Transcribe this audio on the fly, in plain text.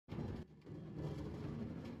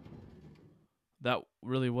That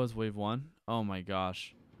really was wave 1? Oh my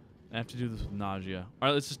gosh. I have to do this with nausea.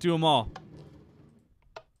 Alright, let's just do them all.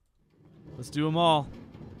 Let's do them all.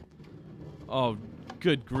 Oh,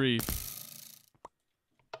 good grief.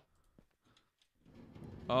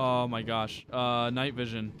 Oh my gosh. Night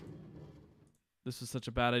vision. This is such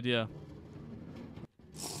a bad idea.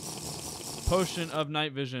 Potion of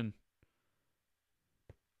night vision.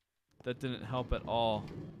 That didn't help at all.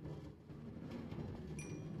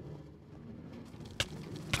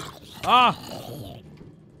 Ah!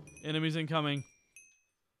 Enemies incoming.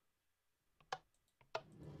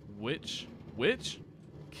 Witch? Witch?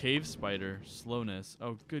 Cave spider. Slowness.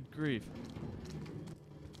 Oh, good grief.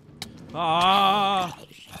 Ah!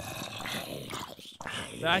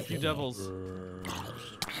 Back, you devils.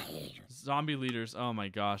 Zombie leaders. Oh my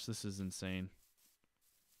gosh, this is insane.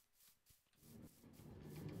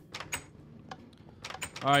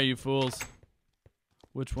 Alright, you fools.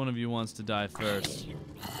 Which one of you wants to die first?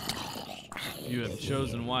 You have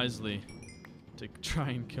chosen wisely to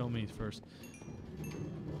try and kill me first.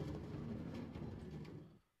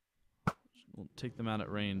 We'll take them out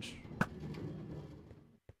at range.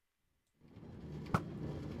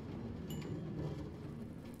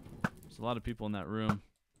 There's a lot of people in that room.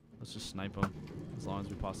 Let's just snipe them as long as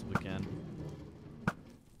we possibly can.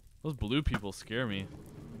 Those blue people scare me.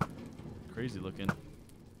 Crazy looking.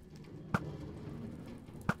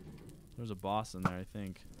 There's a boss in there, I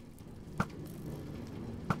think.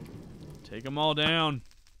 Take them all down.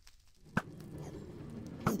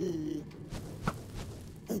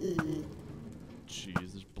 Jeez,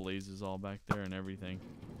 there's blazes all back there and everything.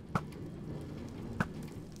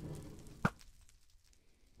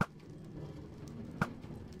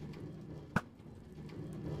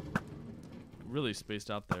 Really spaced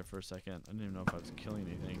out there for a second. I didn't even know if I was killing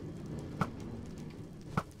anything.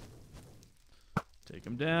 Take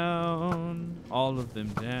them down. All of them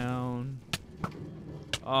down.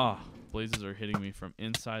 Ah, blazes are hitting me from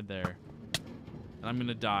inside there. And I'm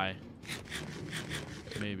gonna die.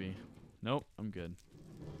 Maybe. Nope, I'm good.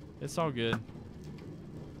 It's all good.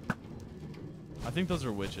 I think those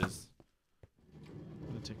are witches.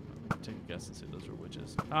 I'm gonna take a guess and say those are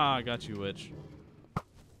witches. Ah, I got you, witch.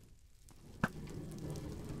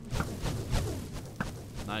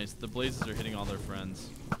 Nice. The blazes are hitting all their friends.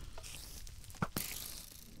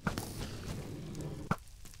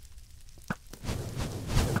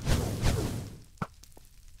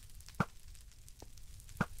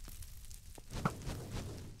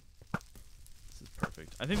 This is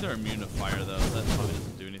perfect. I think they're immune to fire, though. That probably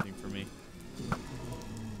doesn't do anything for me.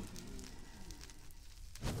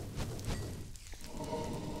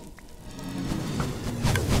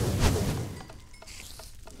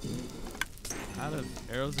 Out of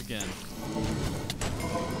arrows again.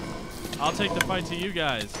 I'll take the fight to you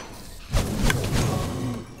guys.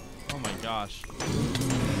 Oh my gosh.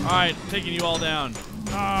 Alright, taking you all down.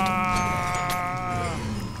 Ah!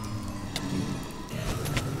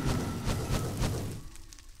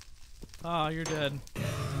 Ah, you're dead.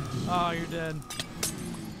 Ah, you're dead.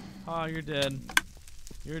 Ah, you're dead.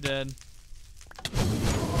 You're dead.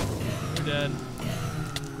 You're dead.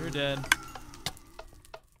 You're dead.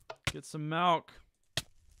 Get some milk.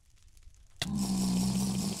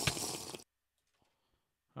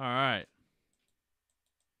 All right.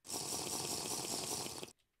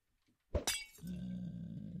 I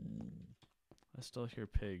still hear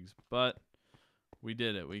pigs, but we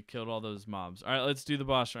did it. We killed all those mobs. All right, let's do the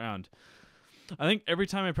boss round. I think every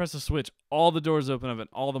time I press a switch, all the doors open up and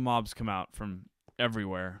all the mobs come out from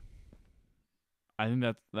everywhere. I think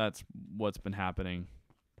that's what's been happening.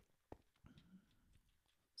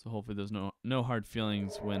 So hopefully there's no hard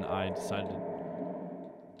feelings when I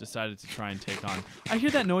decided to try and take on. I hear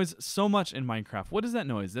that noise so much in Minecraft. What is that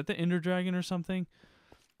noise? Is that the Ender Dragon or something?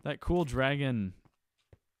 That cool dragon.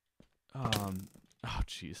 Oh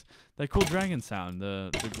jeez. That cool dragon sound. The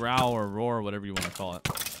growl or roar or whatever you want to call it.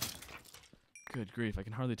 Good grief. I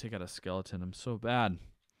can hardly take out a skeleton. I'm so bad.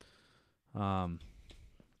 It'd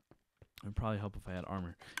probably help if I had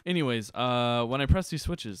armor. Anyways, when I press these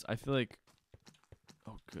switches, I feel like...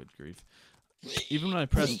 Oh, good grief. Even when I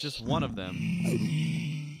press just one of them,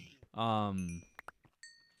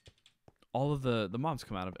 all of the mobs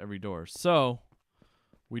come out of every door. So,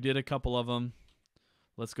 we did a couple of them.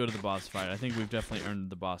 Let's go to the boss fight. I think we've definitely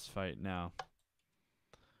earned the boss fight now.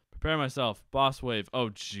 Prepare myself. Boss wave. Oh,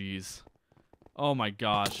 jeez. Oh, my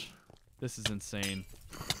gosh. This is insane.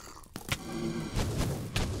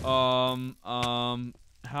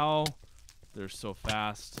 How? They're so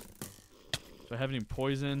fast. Do I have any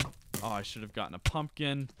poison? Oh, I should have gotten a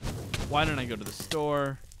pumpkin. Why didn't I go to the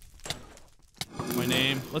store? My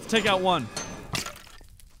name. Let's take out one.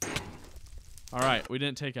 All right, we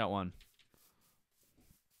didn't take out one.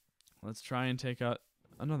 Let's try and take out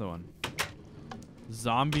another one.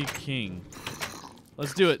 Zombie King.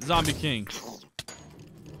 Let's do it, Zombie King.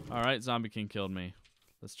 All right, Zombie King killed me.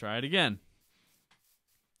 Let's try it again.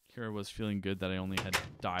 Kira was feeling good that I only had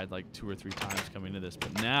died like 2 or 3 times coming to this,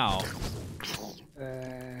 but now,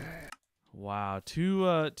 wow, two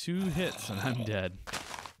hits and I'm dead.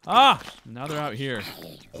 Ah, now they're out here.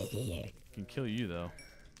 Can kill you though.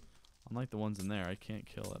 Unlike the ones in there, I can't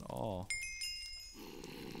kill at all.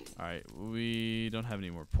 All right, we don't have any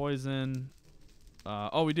more poison.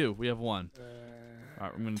 Oh, we do. We have one. All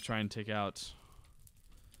right, I'm gonna try and take out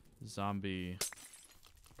zombie.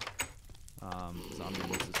 Zombie,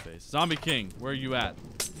 what's his face? Zombie King, where are you at?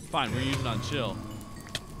 Fine, we're using on chill.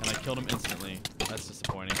 And I killed him instantly. That's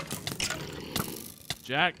disappointing.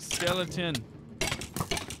 Jack Skeleton.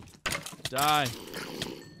 Die.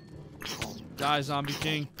 Die, Zombie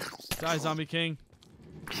King. Die, Zombie King.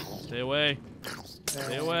 Stay away.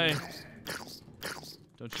 Stay away.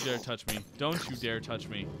 Don't you dare touch me. Don't you dare touch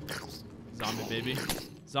me. Zombie baby.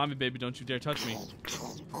 Zombie baby, don't you dare touch me.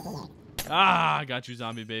 Ah, I got you,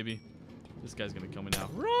 zombie baby. This guy's gonna kill me now.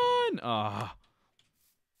 Run! Ah.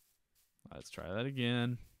 Let's try that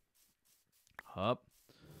again. Up.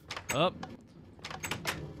 Up.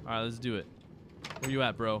 Alright, let's do it. Where you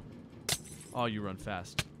at, bro? Oh, you run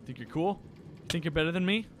fast. Think you're cool? Think you're better than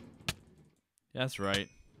me? That's right.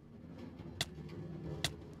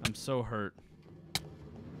 I'm so hurt.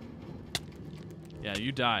 Yeah,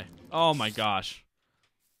 you die. Oh my gosh.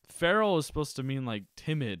 Feral is supposed to mean like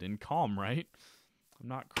timid and calm, right? I'm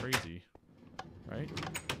not crazy. Right?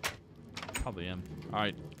 Probably am.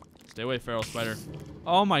 Alright. Stay away, feral spider.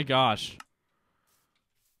 Oh my gosh.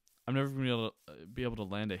 I'm never gonna be able to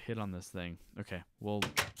land a hit on this thing. Okay, we'll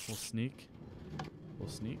sneak. We'll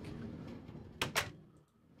sneak.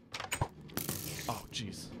 Oh,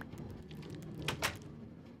 jeez.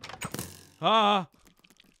 Ah!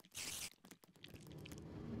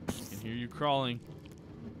 I can hear you crawling.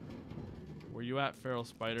 Where you at, feral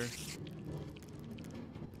spider?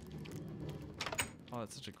 Oh,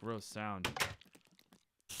 that's such a gross sound.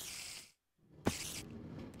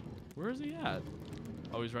 Where is he at?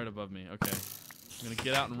 Oh, he's right above me. Okay. I'm gonna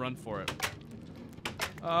get out and run for it.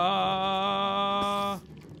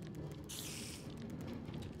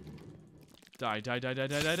 Die, die, die, die,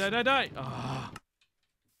 die, die, die, die, die.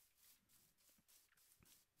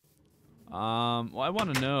 Well, I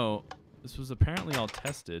want to know. This was apparently all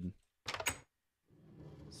tested.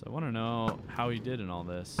 So I want to know how he did in all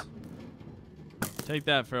this. Take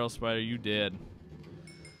that, feral spider. You did.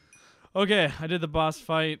 Okay, I did the boss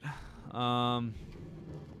fight.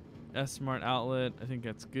 S-Smart outlet. I think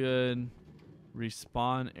that's good.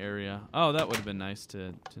 Respawn area. Oh, that would have been nice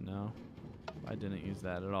to know. I didn't use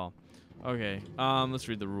that at all. Okay, let's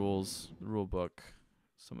read the rules. The rule book.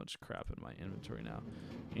 So much crap in my inventory now.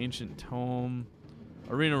 Ancient tome.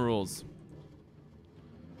 Arena rules.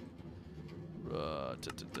 Yep.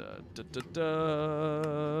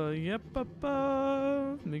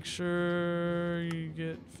 Make sure you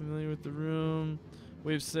get familiar with the room.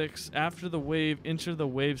 Wave 6. After the wave, enter the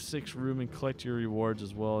wave 6 room and collect your rewards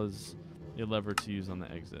as well as a lever to use on the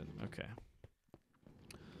exit. Okay.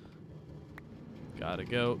 Gotta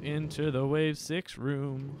go into the wave 6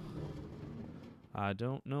 room. I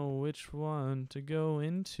don't know which one to go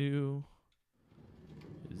into.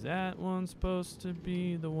 Is that one supposed to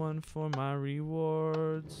be the one for my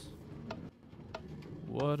rewards?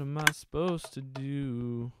 What am I supposed to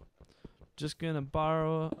do? Just gonna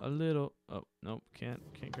borrow a little. Oh, nope, can't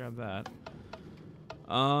grab that.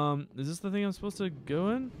 Is this the thing I'm supposed to go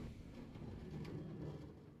in?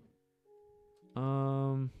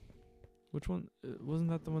 Which one? Wasn't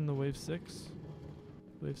that the one, the wave 6?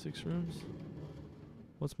 Wave 6 rooms?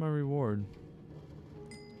 What's my reward?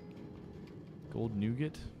 Gold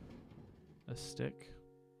nougat? A stick?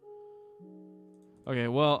 Okay,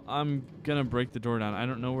 well, I'm gonna break the door down. I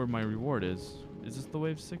don't know where my reward is. Is this the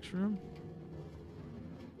wave 6 room?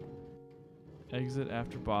 Exit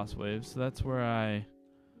after boss wave. So that's where I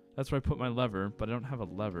put my lever, but I don't have a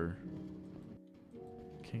lever.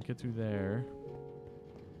 Can't get through there.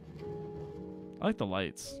 I like the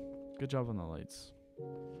lights. Good job on the lights.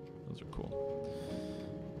 Those are cool.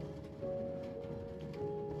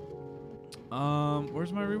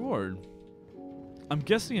 Where's my reward? I'm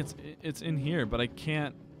guessing it's in here, but I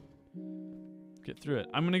can't get through it.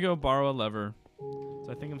 I'm gonna go borrow a lever. So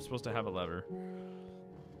I think I'm supposed to have a lever.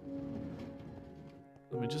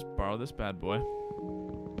 Let me just borrow this bad boy.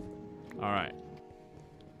 Alright.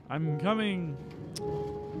 I'm coming.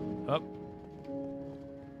 Up.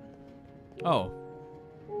 Oh.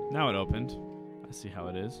 Now it opened. I see how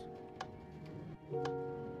it is.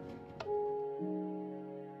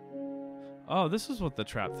 Oh, this is what the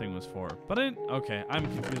trap thing was for. But I didn't... Okay, I'm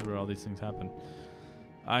confused where all these things happen.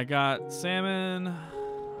 I got salmon.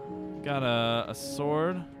 Got a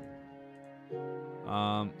sword.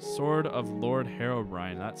 Sword of Lord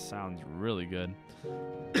Herobrine. That sounds really good.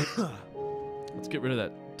 Let's get rid of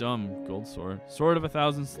that dumb gold sword. Sword of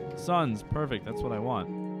 1,000 Suns. Perfect. That's what I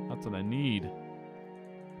want. That's what I need.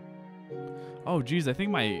 Oh, geez. I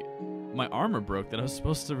think my armor broke that I was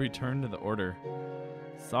supposed to return to the order.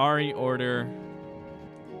 Sorry, order.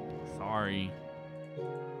 Sorry.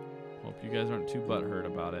 Hope you guys aren't too butthurt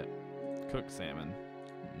about it. Cooked salmon.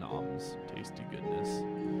 Noms. Tasty goodness.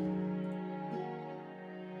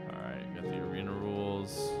 Alright, got the arena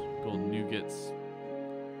rules. Gold nougats.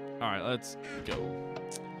 Alright, let's go.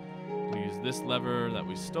 We'll use this lever that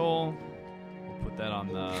we stole. We'll put that on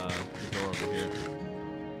the door over here.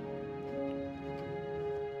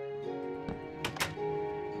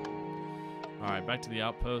 Alright, back to the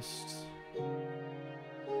outpost.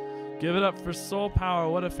 Give it up for Soul Power.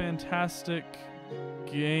 What a fantastic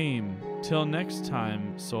game. Till next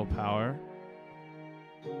time, Soul Power.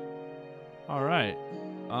 Alright.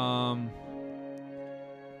 Well,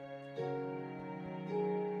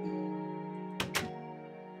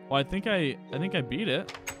 I think I beat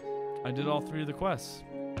it. I did all 3 of the quests.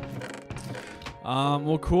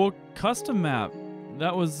 Well, cool custom map.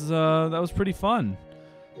 That was pretty fun.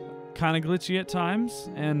 Kind of glitchy at times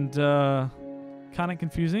and kind of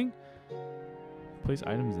confusing. Place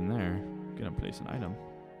items in there. Gonna place an item.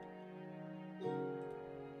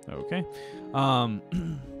 Okay.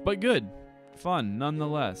 But good. Fun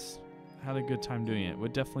nonetheless. Had a good time doing it.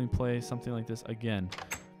 Would definitely play something like this again.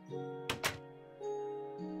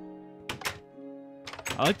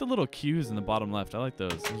 I like the little cues in the bottom left. I like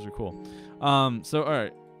those. Those are cool. So all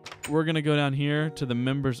right. We're gonna go down here to the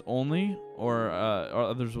members only, or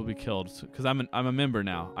others will be killed. Because I'm a member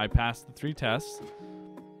now. I passed the 3 tests,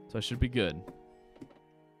 so I should be good.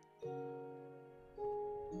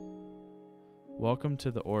 Welcome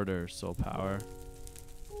to the order, Soul Power.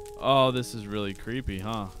 Oh, this is really creepy,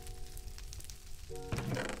 huh?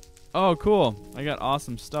 Oh, cool. I got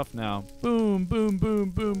awesome stuff now. Boom, boom, boom,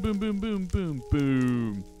 boom, boom, boom, boom, boom,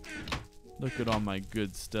 boom. Look at all my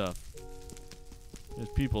good stuff. There's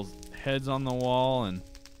people's heads on the wall and...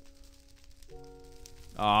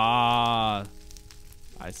 Ah,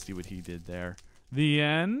 I see what he did there. The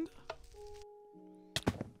end?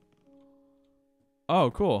 Oh,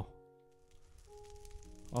 cool.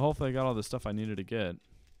 Well, hopefully I got all the stuff I needed to get.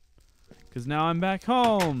 Because now I'm back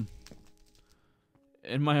home.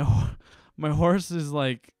 And my horse is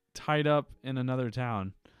like tied up in another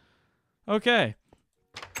town. Okay.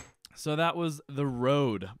 So that was The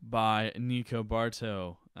Road by Nico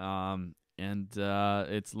Barto. And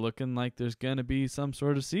it's looking like there's going to be some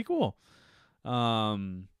sort of sequel.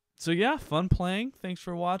 So yeah, fun playing. Thanks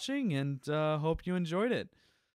for watching and hope you enjoyed it.